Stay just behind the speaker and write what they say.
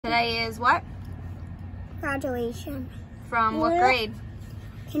Today is what? Graduation. From what grade?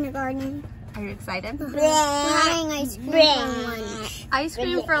 Kindergarten. Are you excited? We're having ice cream for lunch. Ice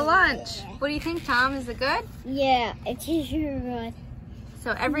cream for lunch. What do you think, Tom? Is it good? Yeah, it's really good.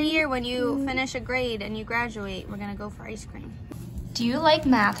 So every year when you finish a grade and you graduate, we're gonna go for ice cream. Do you like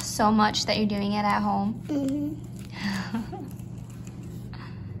math so much that you're doing it at home?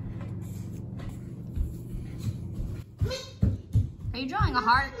 Are you drawing a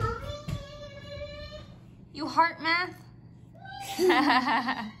heart? You heart math?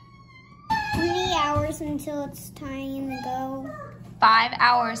 20 hours until it's time to go. 5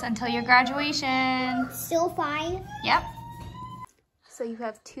 hours until your graduation. Still 5? Yep. So you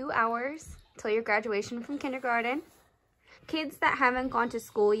have 2 hours till your graduation from kindergarten. Kids that haven't gone to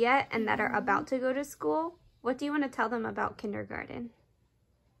school yet and that are about to go to school, what do you want to tell them about kindergarten?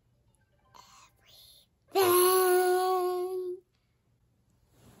 Everything.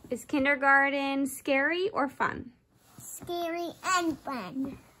 Is kindergarten scary or fun? Scary and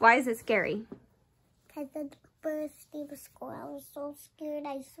fun. Why is it scary? Because the first day of school, I was so scared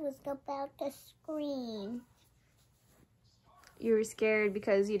I was about to scream. You were scared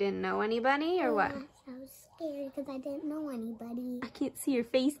because you didn't know anybody or what? Yes, I was scared because I didn't know anybody. I can't see your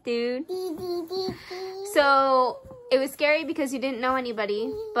face, dude. Dee, dee, dee, dee. So it was scary because you didn't know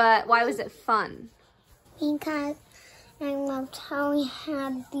anybody, but why was it fun? Because I loved how we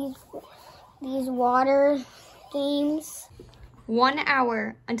had these water games. 1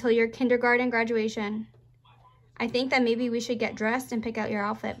 hour until your kindergarten graduation. I think that maybe we should get dressed and pick out your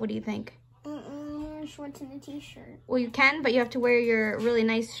outfit. What do you think? Shorts and a t-shirt. Well, you can, but you have to wear your really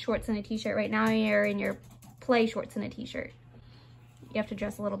nice shorts and a t-shirt. Right now you're in your play shorts and a t-shirt. You have to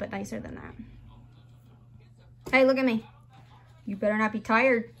dress a little bit nicer than that. Hey, look at me. You better not be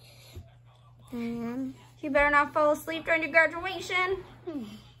tired. You better not fall asleep during your graduation.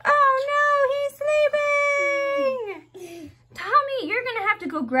 Oh no, he's sleeping! Tommy, you're gonna have to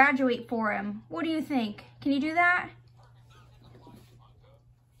go graduate for him. What do you think? Can you do that?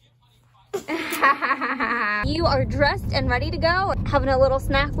 You are dressed and ready to go. Having a little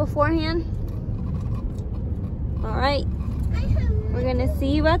snack beforehand. All right, we're gonna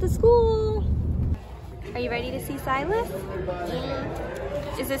see you at the school. Are you ready to see Silas?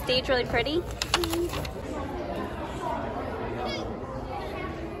 Yeah. Is the stage really pretty?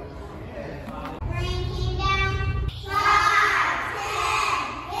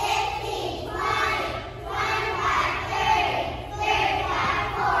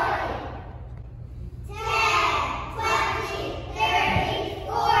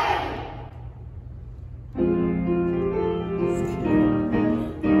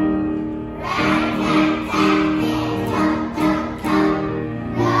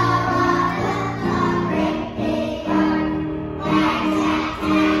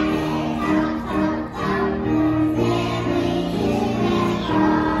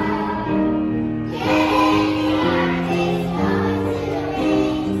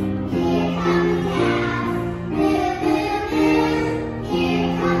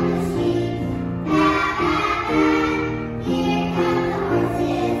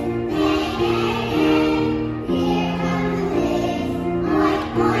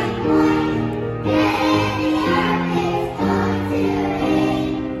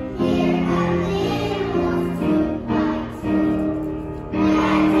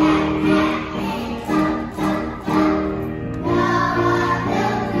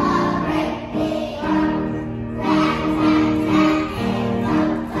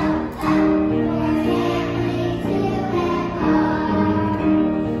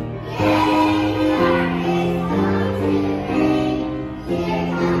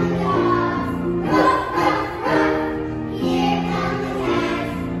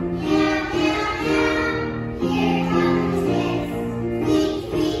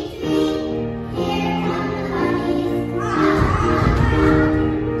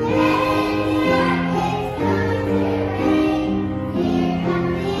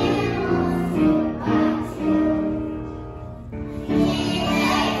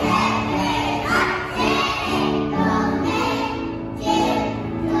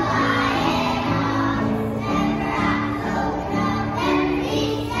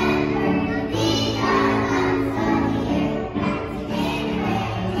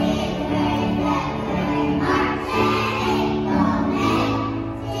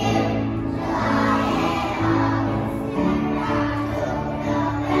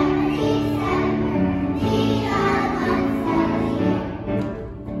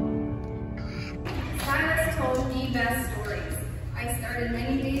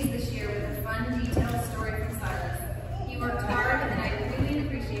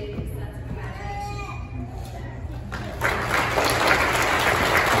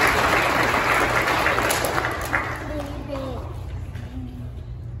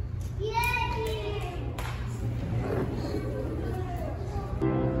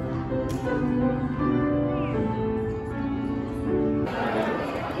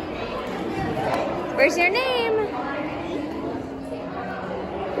 Where's your name?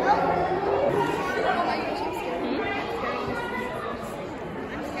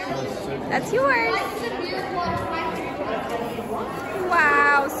 That's yours.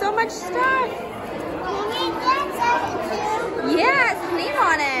 Wow, so much stuff. Yes, name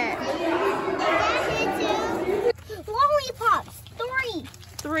on it. Lollipops, 3.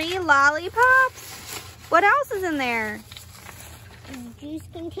 3 lollipops? What else is in there? A juice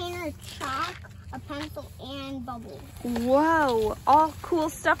container, chalk, a pencil, and bubbles. Whoa, all cool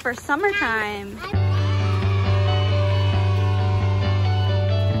stuff for summertime.